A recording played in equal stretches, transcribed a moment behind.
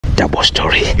double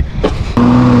story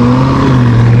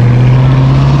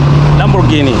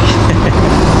Lamborghini.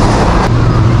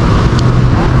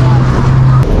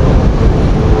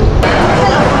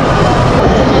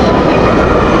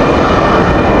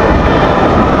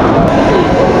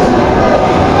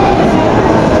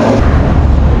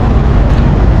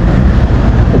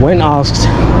 When asked,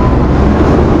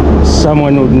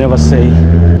 someone would never say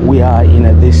we are in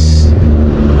this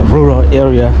rural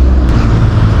area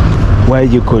where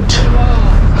you could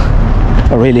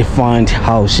really find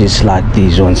houses like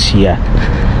these ones here.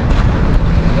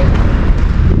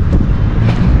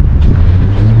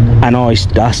 I know it's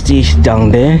dusty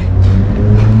down there,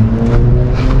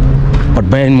 but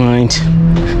bear in mind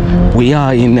we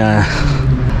are in a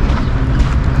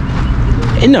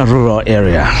rural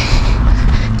area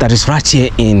that is right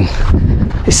here in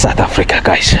South Africa,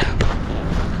 guys.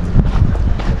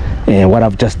 And what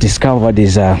I've just discovered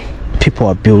is people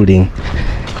are building.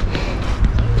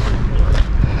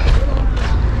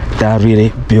 They are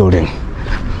really building.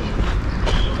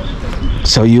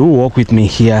 So you walk with me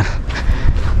here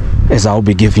as I'll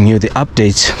be giving you the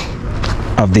updates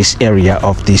of this area,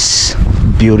 of this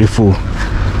beautiful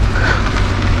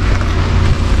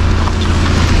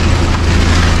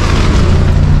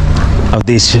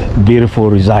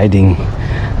residing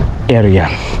area.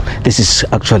 This is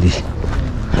actually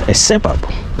a suburb.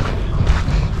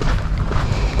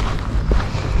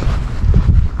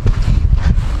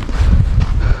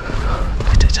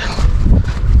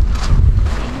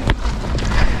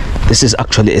 This is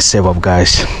actually a suburb,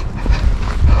 guys.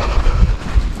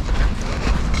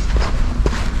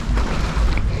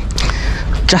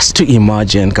 Just to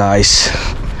imagine, guys,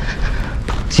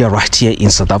 you're right here in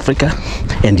South Africa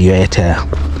and you're at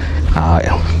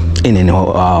in a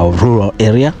rural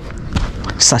area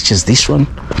such as this one,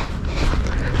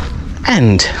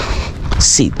 and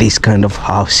see these kind of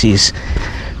houses.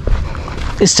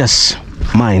 It's just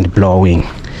mind-blowing.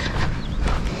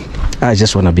 I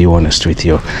just want to be honest with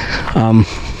you.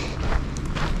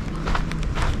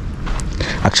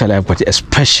 Actually, I've got a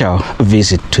special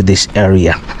visit to this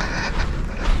area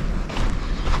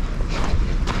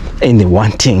and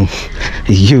wanting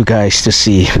you guys to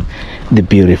see the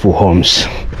beautiful homes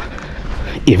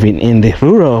even in the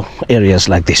rural areas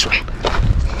like this one.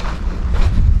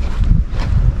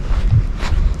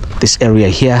 This area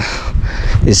here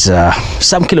is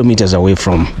some kilometers away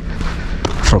from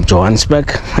Johannesburg,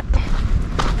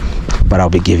 but I'll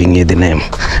be giving you the name.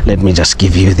 Let me just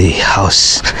give you the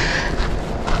house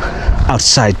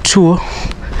outside tour,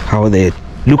 how they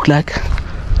look like.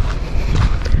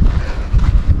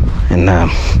 And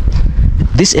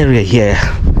this area here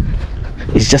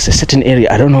is just a certain area.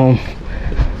 I don't know,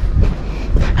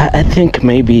 I think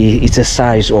maybe it's a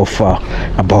size of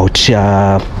about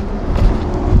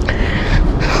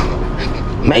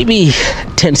maybe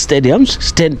 10 stadiums,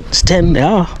 10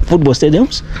 football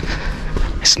stadiums.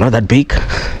 It's not that big,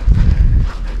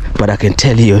 but I can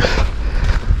tell you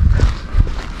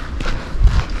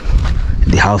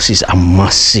the houses are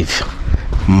massive.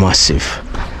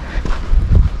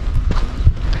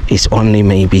 It's only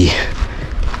maybe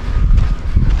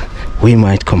we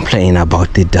might complain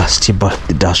about the dusty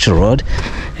road,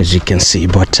 as you can see,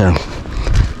 but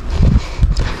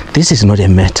this is not a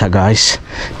matter, guys,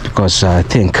 because I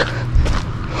think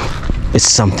it's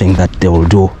something that they will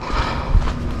do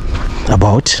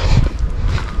about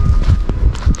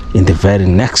in the very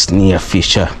next near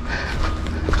future.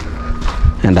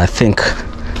 And I think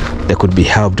they could be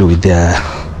helped with the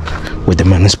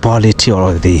municipality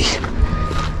or the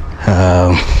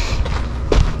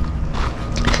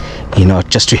you know,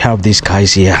 just to help these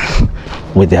guys here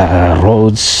with their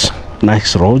roads,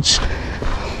 nice roads.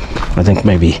 I think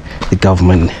maybe the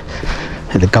government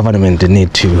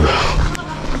need to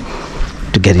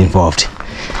get involved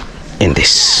in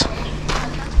this.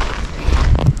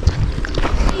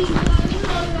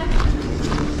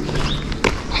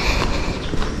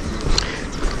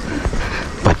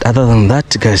 But other than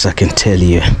that, guys, I can tell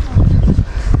you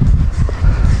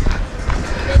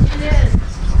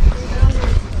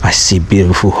I see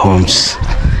beautiful homes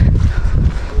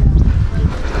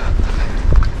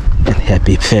and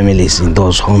happy families in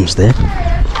those homes there.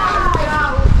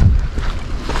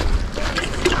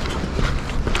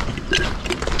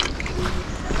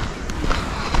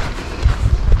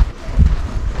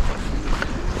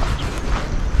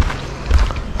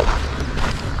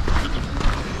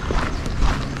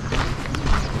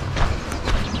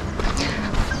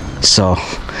 So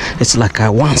it's like I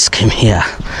once came here,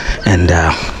 and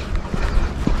there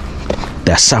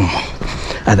are some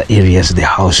other areas the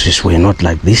houses were not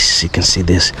like this. You can see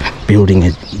this building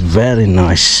a very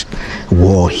nice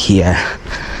wall here.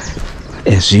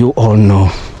 As you all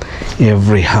know,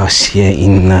 every house here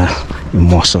in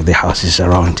most of the houses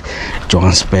around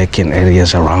Johannesburg and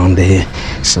areas around there,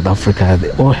 South Africa,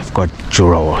 they all have got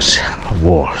Jura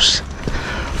walls.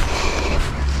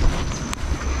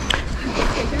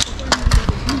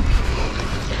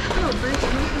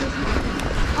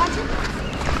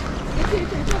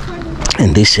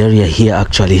 And this area here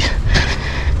actually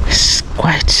is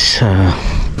quite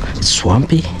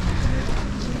swampy,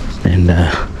 and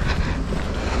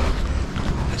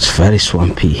it's very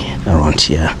swampy around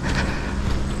here,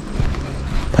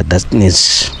 but that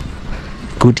needs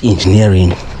good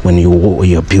engineering when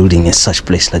you're building in such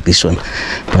place like this one.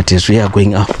 But as we are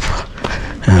going up,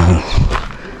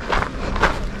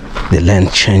 the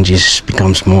land changes,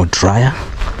 becomes more drier.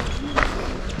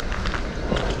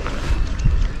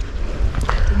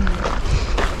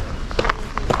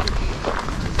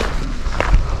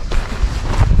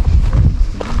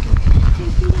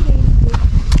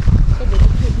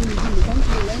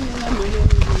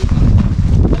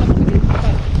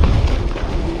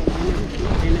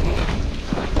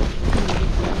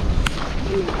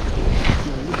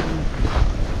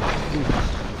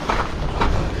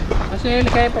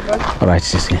 Alright,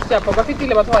 Sissy.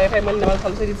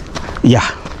 Yeah.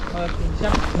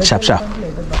 Sharp.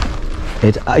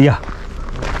 Yeah.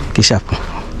 Keep sharp.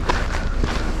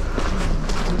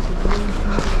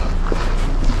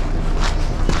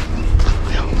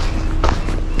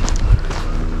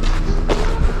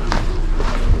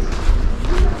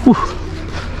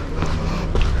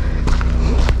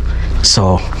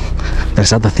 So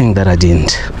there's other thing that I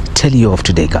didn't tell you of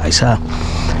today, guys.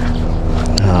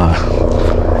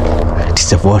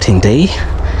 It's a voting day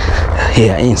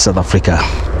here in South Africa,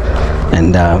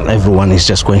 and everyone is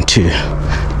just going to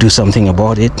do something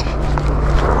about it,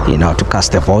 you know, to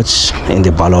cast their votes in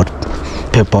the ballot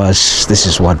papers. This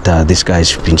is what these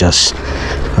guys have been just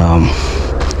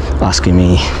asking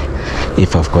me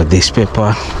if I've got this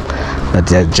paper that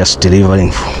they're just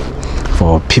delivering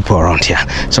for people around here.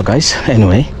 So guys,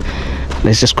 anyway,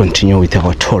 let's just continue with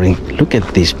our touring. Look at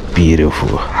this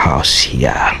beautiful house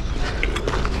here.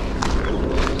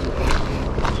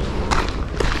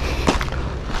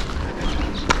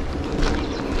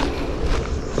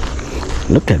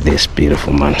 Look at this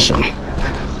beautiful mansion.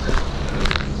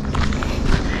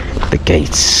 The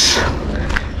gates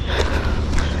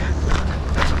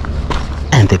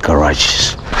and the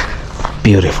garages.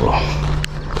 Beautiful.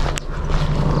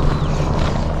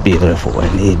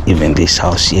 And even this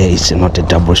house here is not a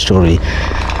double story,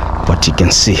 but you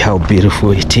can see how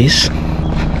beautiful it is.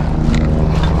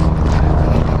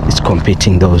 It's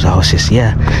competing those houses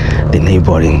here, the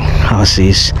neighboring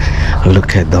houses.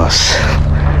 Look at those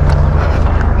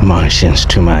mansions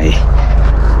to my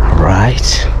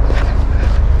right.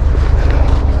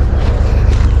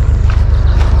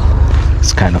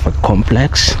 It's kind of a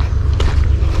complex.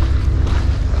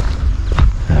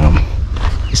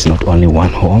 It's not only one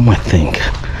home, I think.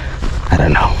 I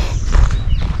don't know,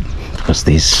 because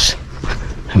this,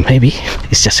 maybe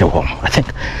it's just a home, I think.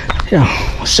 Yeah,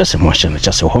 it's just a mansion, it's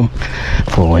just a home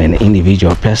for an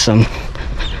individual person.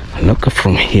 Look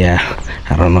from here.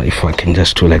 I don't know if I can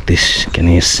just do like this. Can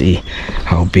you see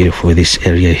how beautiful this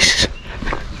area is?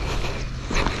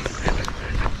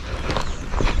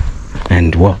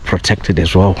 And well protected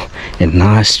as well. A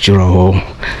nice Jura home,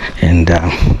 and a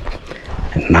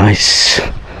nice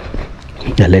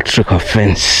electrical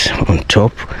fence on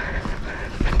top,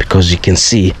 because you can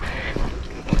see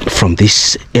from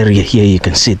this area here, you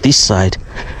can see this side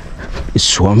is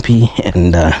swampy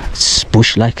and it's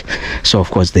bush-like. So of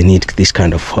course they need this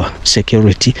kind of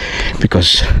security,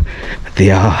 because they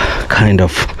are kind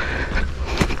of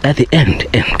at the end.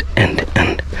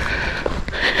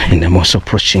 And I'm also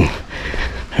approaching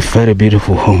a very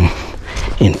beautiful home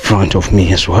in front of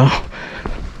me as well.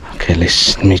 Okay,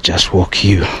 let me just walk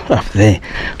you up there.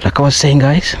 Like I was saying,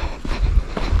 guys,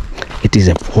 it is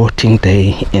a voting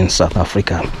day in South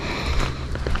Africa,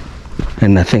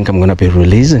 and I think I'm gonna be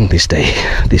releasing this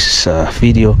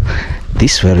video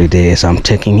this very day as I'm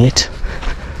taking it,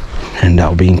 and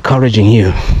I'll be encouraging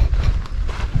you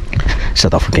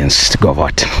South Africans to go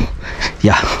vote.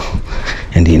 Yeah,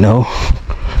 and you know,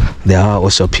 there are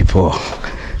also people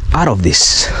out of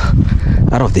this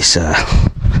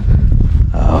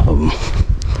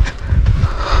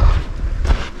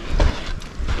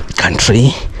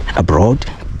country, abroad,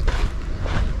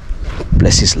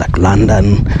 places like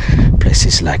London,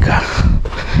 places like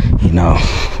you know,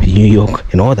 New York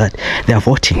and all that. They are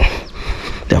voting,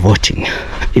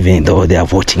 even though they are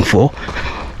voting for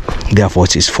their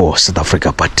vote is for South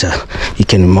Africa, but you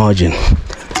can imagine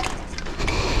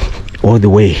all the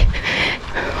way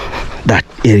that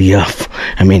area,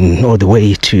 I mean all the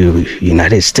way to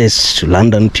United States, to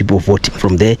London, people voting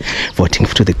from there, voting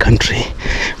to the country,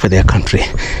 for their country.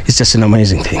 It's just an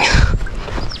amazing thing,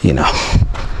 you know.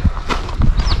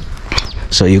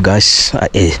 So you guys,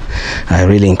 I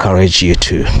really encourage you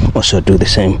to also do the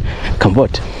same. Come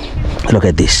vote. Look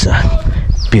at this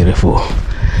beautiful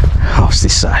house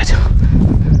this side,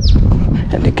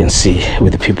 and you can see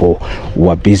with the people who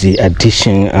are busy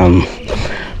dishing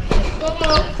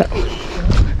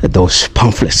those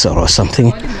pamphlets or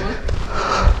something.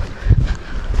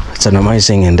 It's an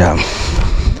amazing, and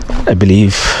I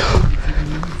believe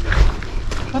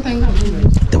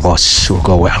the votes will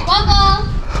go well.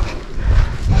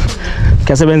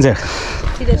 Kasebenze.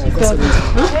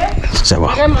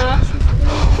 Sawa.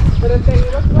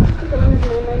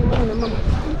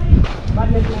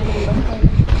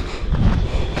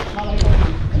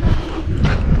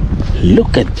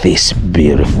 Look at this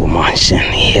beautiful mansion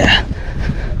here.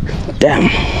 Damn.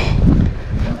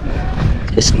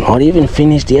 It's not even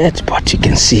finished yet, but you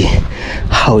can see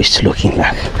how it's looking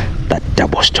like, that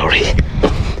double story.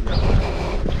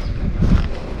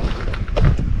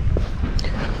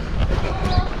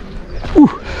 Ooh.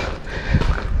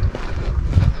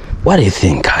 What do you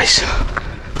think, guys?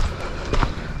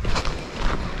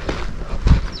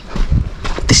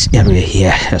 This area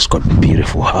here has got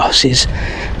beautiful houses,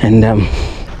 and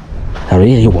I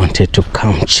really wanted to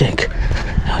come check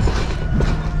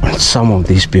on some of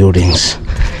these buildings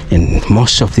and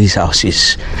most of these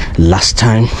houses. Last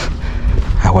time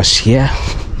I was here,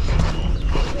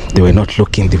 they were not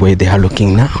looking the way they are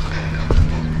looking now,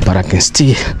 but I can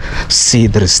still see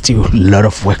there is still a lot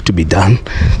of work to be done.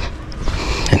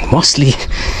 And mostly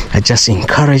I just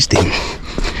encourage them,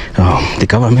 the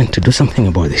government, to do something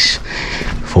about this.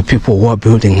 For people who are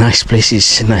building nice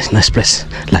places, nice place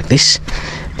like this,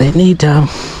 they need I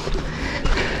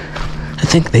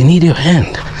think they need your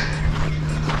hand.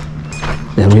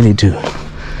 They really do.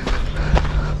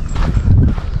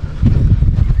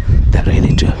 They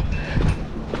really do.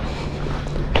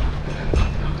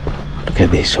 Look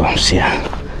at these homes here.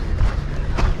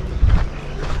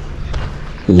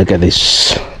 Look at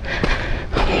this.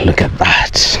 Look at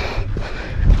that.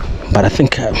 But I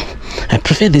think I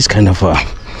prefer this kind of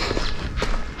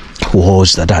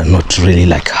walls that are not really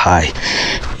like high,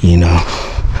 you know.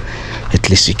 At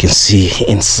least you can see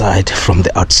inside from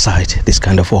the outside. This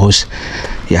kind of walls,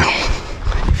 yeah.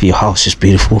 If your house is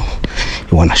beautiful,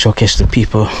 you want to showcase to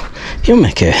people, you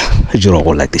make a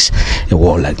wall like this, a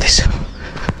wall like this.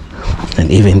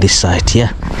 And even this side here,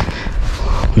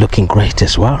 looking great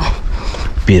as well.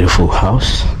 Beautiful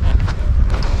house.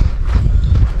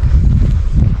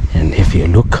 And if you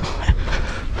look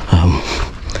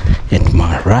at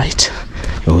my right,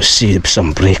 you will see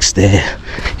some bricks there,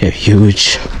 a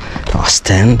huge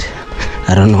stand.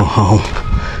 I don't know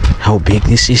how big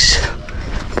this is,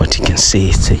 but you can see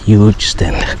it's a huge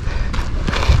stand,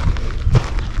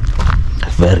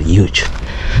 very huge.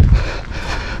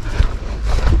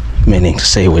 Meaning to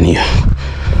say,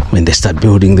 when they start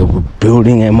building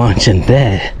a mansion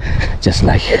there, just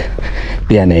like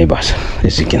their neighbors,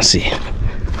 as you can see.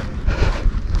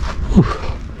 Ooh,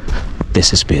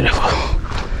 this is beautiful.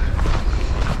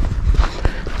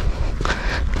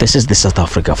 This is the South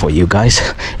Africa for you guys,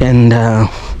 and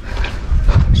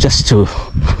just to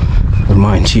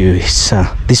remind you, it's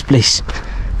this place.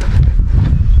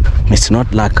 It's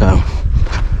not like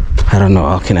I don't know,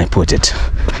 how can I put it?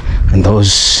 And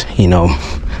those, you know,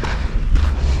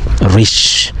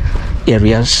 rich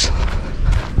areas.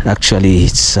 Actually,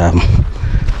 it's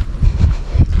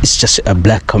just a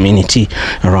black community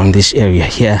around this area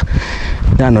here.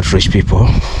 They are not rich people,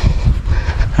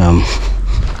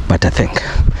 but I think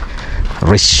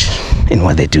rich in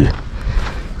what they do,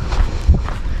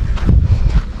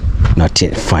 not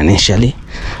financially,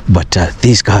 but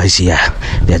these guys here,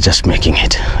 they're just making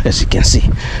it, as you can see.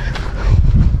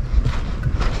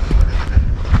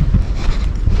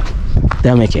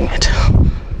 They're making it.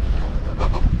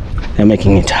 They're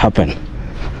making it happen.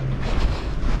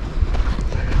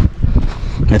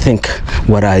 I think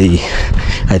what I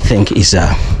think is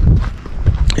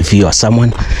if you are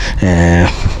someone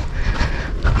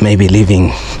maybe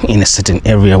living in a certain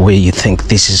area where you think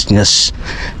this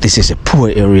is a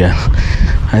poor area,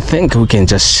 I think we can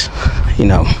just, you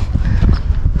know,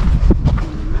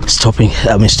 stop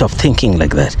thinking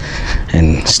like that,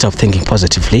 and stop thinking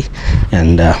positively,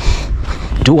 and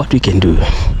do what we can do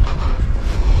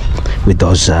with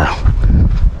those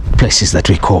places that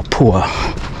we call poor.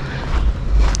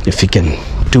 If we can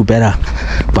do better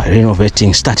by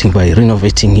renovating, starting by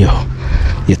renovating your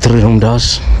 3-room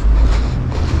doors,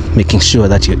 making sure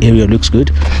that your area looks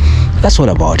good. That's all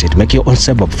about it. Make your own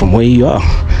suburb from where you are,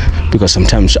 because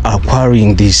sometimes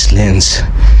acquiring these lands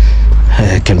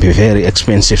can be very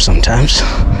expensive sometimes.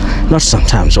 Not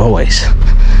sometimes, always.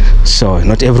 So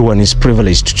not everyone is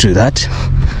privileged to do that.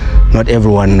 Not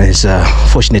everyone is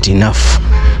fortunate enough,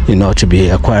 you know, to be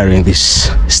acquiring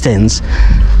these stands.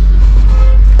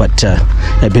 But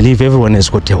I believe everyone has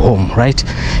got a home, right?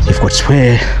 You've got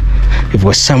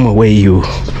somewhere where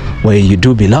you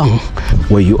do belong,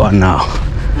 where you are now.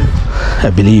 I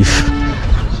believe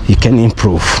you can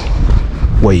improve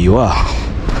where you are.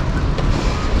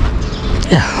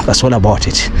 Yeah, that's all about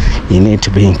it. You need to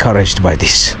be encouraged by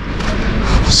this.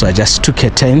 So I just took a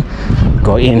turn,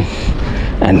 go in,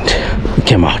 and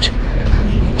came out.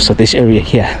 So this area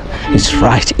here is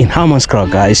right in Hammanskraal,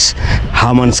 guys.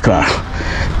 Hammanskraal.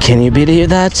 Can you believe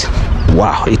that?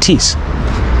 Wow, it is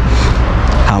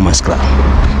Hammanskraal.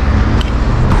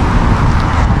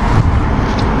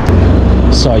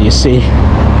 So you see,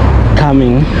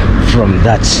 coming from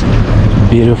that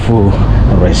beautiful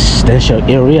residential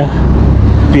area,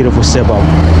 beautiful suburb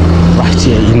right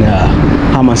here in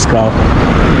Hammanskraal,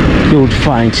 you would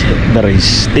find there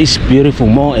is this beautiful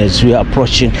mall as we are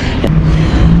approaching.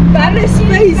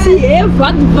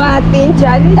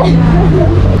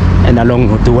 And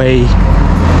along the way,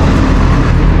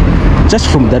 just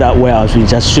from that where I was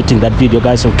just shooting that video,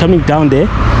 guys, I'm coming down there,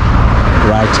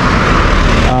 right?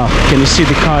 Can you see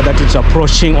the car that is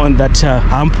approaching on that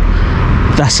hump?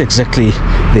 That's exactly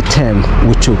the turn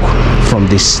we took from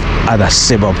this other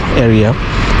suburb area,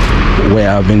 where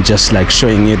I've been just like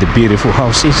showing you the beautiful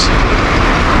houses.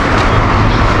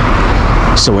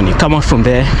 So when you come out from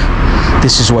there,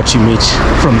 this is what you meet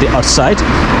from the outside.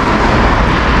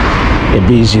 A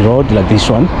busy road like this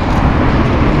one.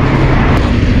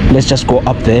 Let's just go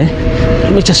up there.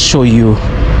 Let me just show you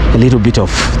a little bit of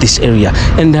this area.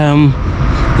 And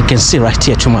you can see right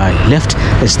here to my left,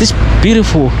 there's this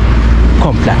beautiful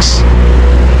complex.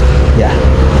 Yeah,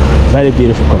 very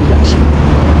beautiful complex.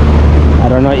 I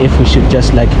don't know if we should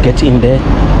just like get in there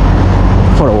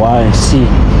for a while and see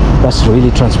what's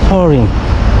really transpiring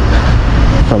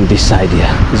from this side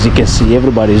here. As you can see,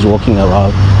 everybody is walking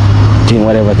around doing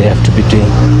whatever they have to be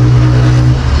doing.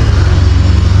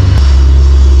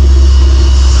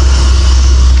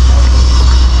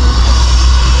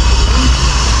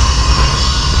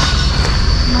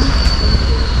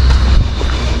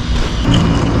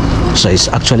 So it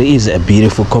actually is a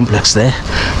beautiful complex there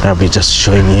that I'll be just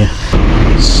showing you.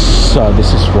 So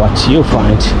this is what you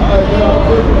find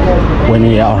when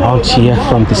we are around here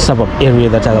from the suburb area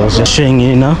that I was just showing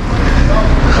you now.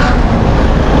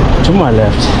 To my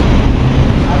left,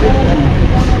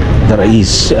 there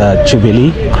is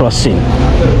Jubilee Crossing.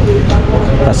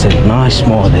 That's a nice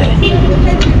mall there.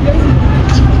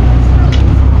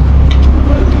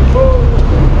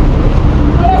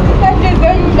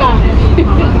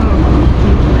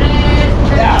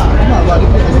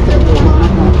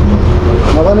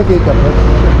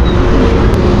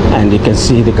 And you can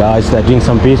see the guys that are doing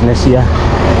some business here,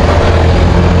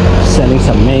 selling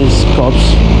some maize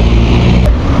crops.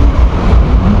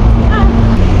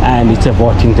 And it's a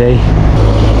voting day.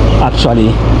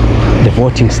 Actually, the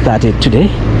voting started today.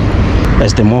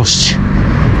 That's the most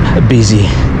busy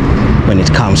when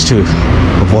it comes to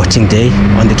voting day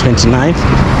on the 29th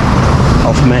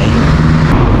of May.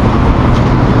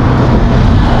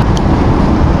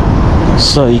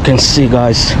 So you can see,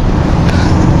 guys,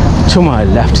 to my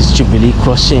left is Jubilee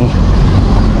Crossing,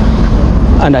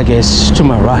 and I guess to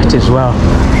my right as well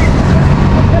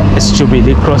is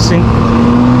Jubilee Crossing.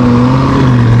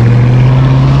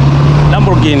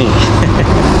 Lamborghini.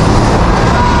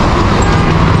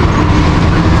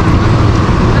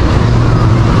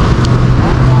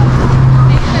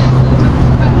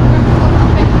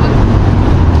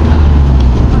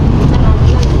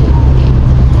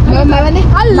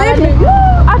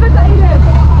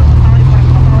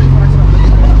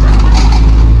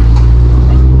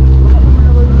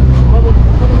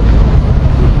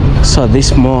 So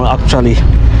this mall actually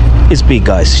is big,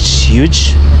 guys. It's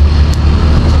huge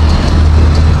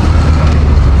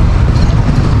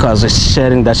because it's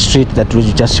sharing that street that we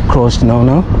just crossed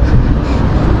now.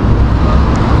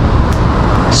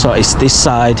 So it's this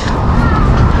side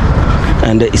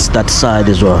and it's that side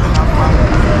as well.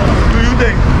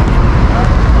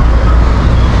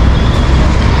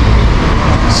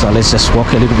 So let's just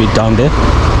walk a little bit down there.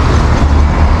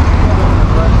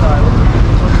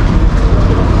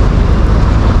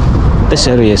 This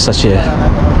area is such a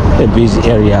busy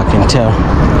area, I can tell.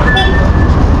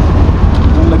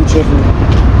 This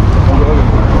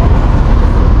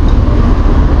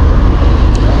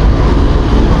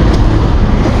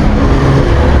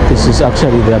is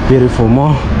actually their beautiful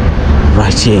mall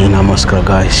right here in Hamaskra,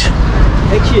 guys.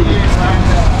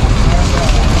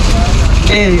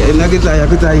 Hey, nugget lah,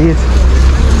 aku tak ingat.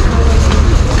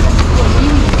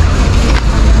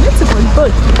 That's a good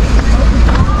book.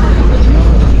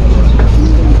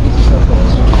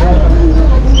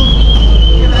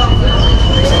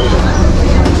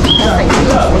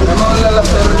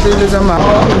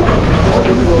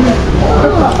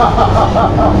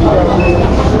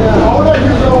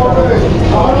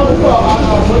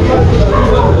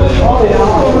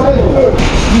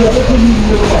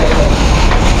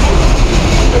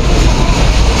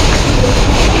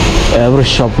 Every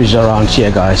shop is around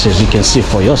here, guys, as you can see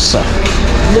for yourself.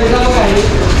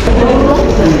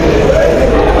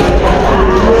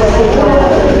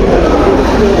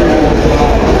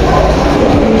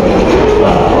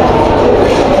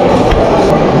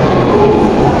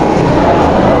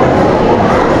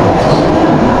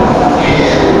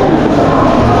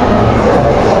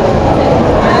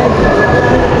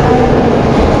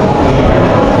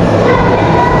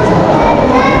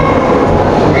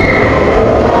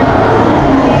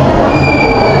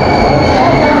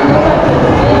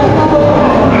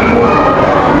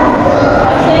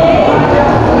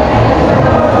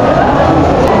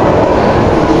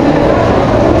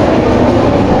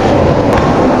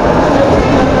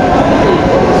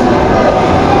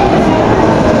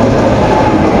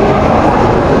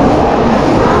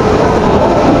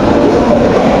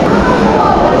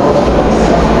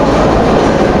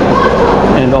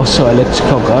 Also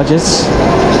electrical gadgets,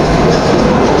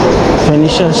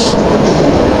 furnitures.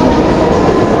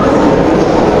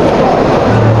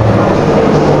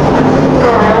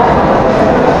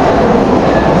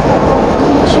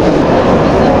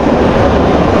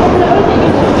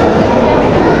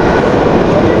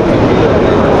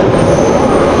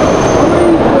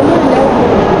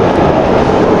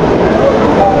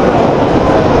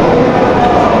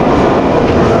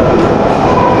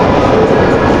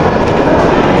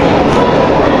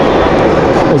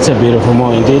 It's a beautiful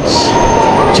mall indeed.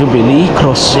 Jubilee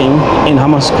crossing in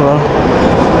Hamaskra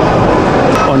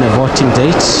on a voting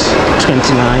date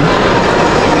 29.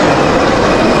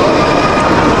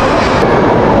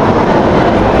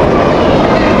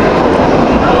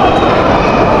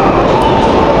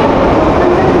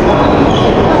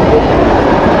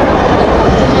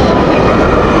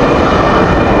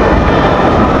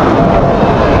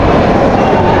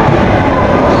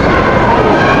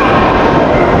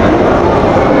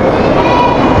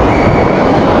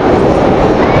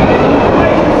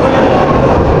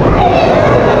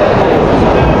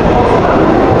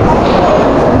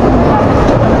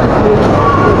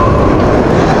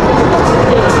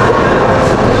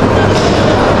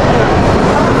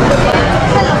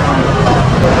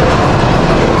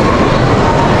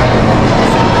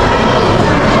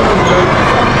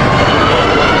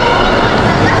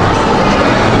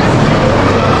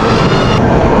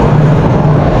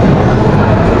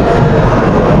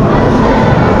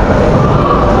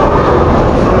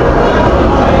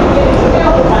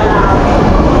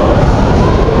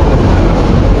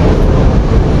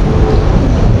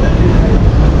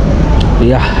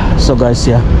 Yeah, so guys,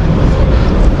 yeah,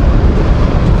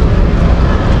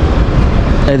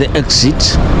 at the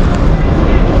exit,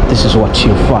 this is what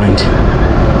you find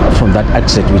from that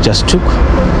exit we just took,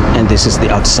 and this is the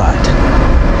outside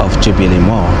of Jubilee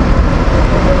Mall.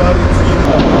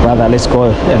 Rather, let's go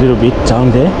a little bit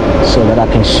down there so that I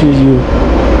can show you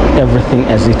everything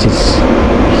as it is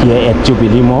here at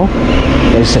Jubilee Mall.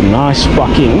 There's a nice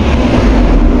parking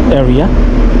area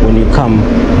when you come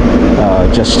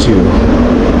just to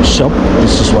shop.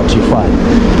 This is what you find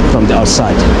from the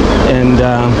outside, and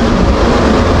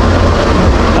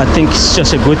I think it's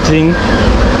just a good thing.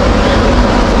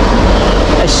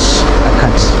 Yes, I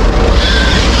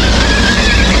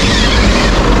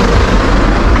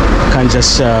can't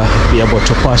just be able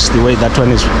to pass the way that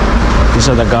one is. These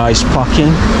are the guys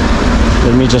parking.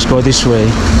 Let me just go this way.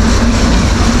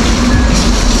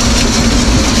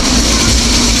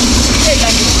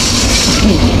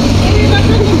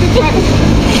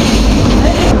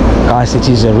 Guys, it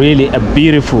is really a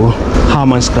beautiful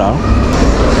Hamaskra.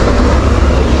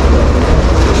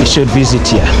 You should visit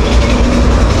here.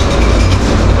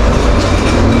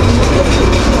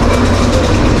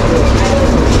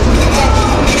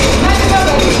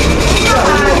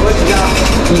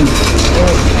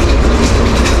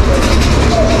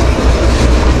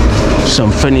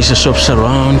 Some furniture shops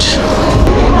around.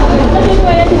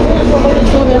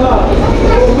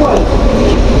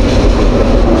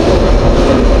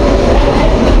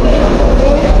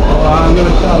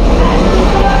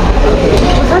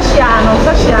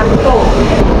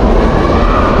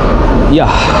 Yeah,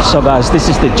 so guys, this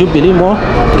is the Jubilee Mall.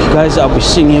 Guys, I'll be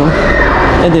seeing you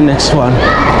in the next one.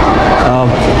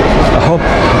 I hope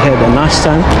you had a nice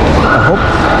time. I hope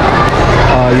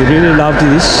you really loved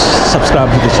this. Subscribe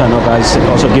to the channel, guys, and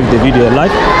also give the video a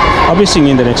like. I'll be seeing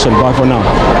you in the next one. Bye for now.